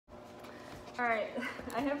All right,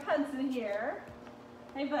 I have Hudson here.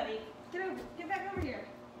 Hey, buddy, get back over here.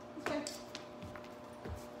 This way.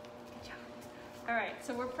 Good job. All right,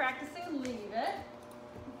 so we're practicing leave it.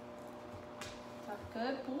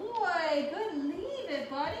 Good boy. Good, leave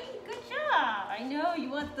it, buddy. Good job. I know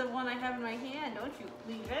you want the one I have in my hand, don't you?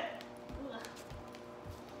 Leave it. Ugh.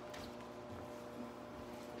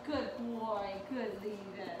 Good boy. Good,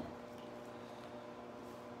 leave it.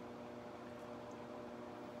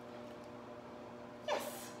 Yes,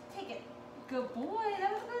 take it. Good boy.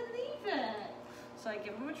 That was good, leave it. So I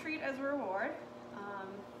give him a treat as a reward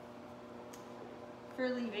for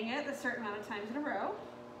leaving it a certain amount of times in a row.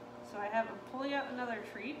 So I have him pulling out another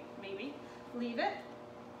treat, maybe. Leave it.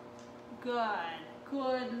 Good.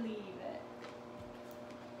 Good, leave it.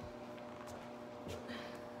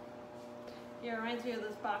 Yeah, it reminds me of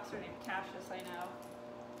this boxer named Cassius, I know.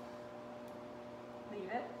 Leave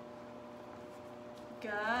it.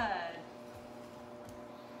 Good.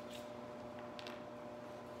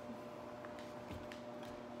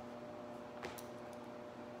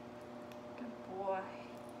 Good boy.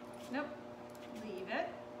 Nope. Leave it.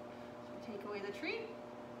 Take away the treat,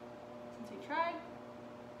 since he tried.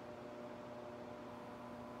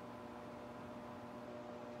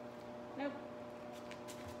 Nope.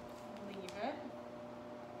 Leave it.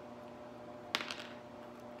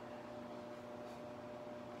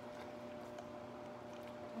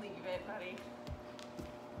 Leave it, buddy.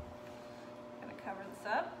 Gonna cover this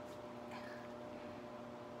up.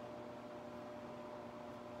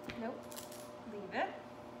 Nope. Leave it.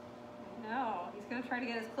 No, he's going to try to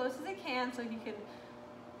get as close as he can so he can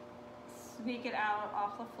sneak it out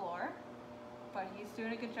off the floor. But he's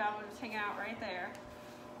doing a good job of just hanging out right there.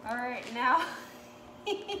 All right, now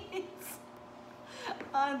he's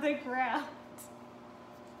on the ground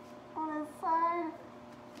on his side.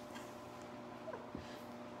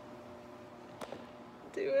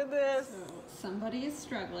 Doing this. So somebody is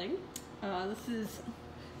struggling.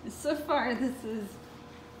 So far, this is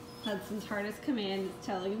Hudson's hardest command is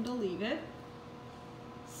telling him to leave it.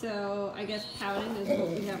 So I guess pouting is what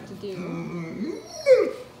we have to do.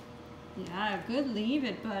 Yeah, good, leave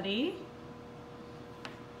it, buddy.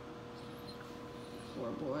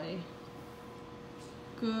 Poor boy.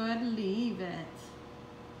 Good, leave it.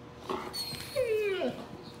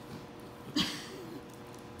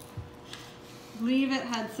 Leave it,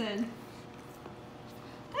 Hudson.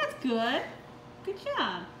 That's good. Good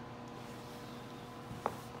job.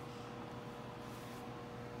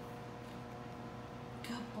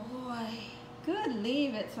 Good boy. Good,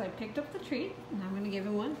 leave it. So I picked up the treat, and I'm going to give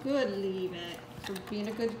him one. Good, leave it. For being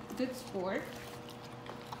a good sport.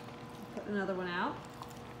 Put another one out.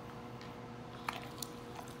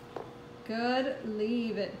 Good,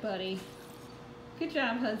 leave it, buddy. Good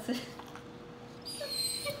job, Hudson.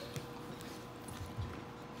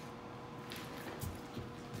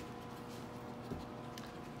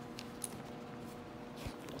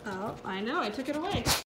 Oh, I know, I took it away.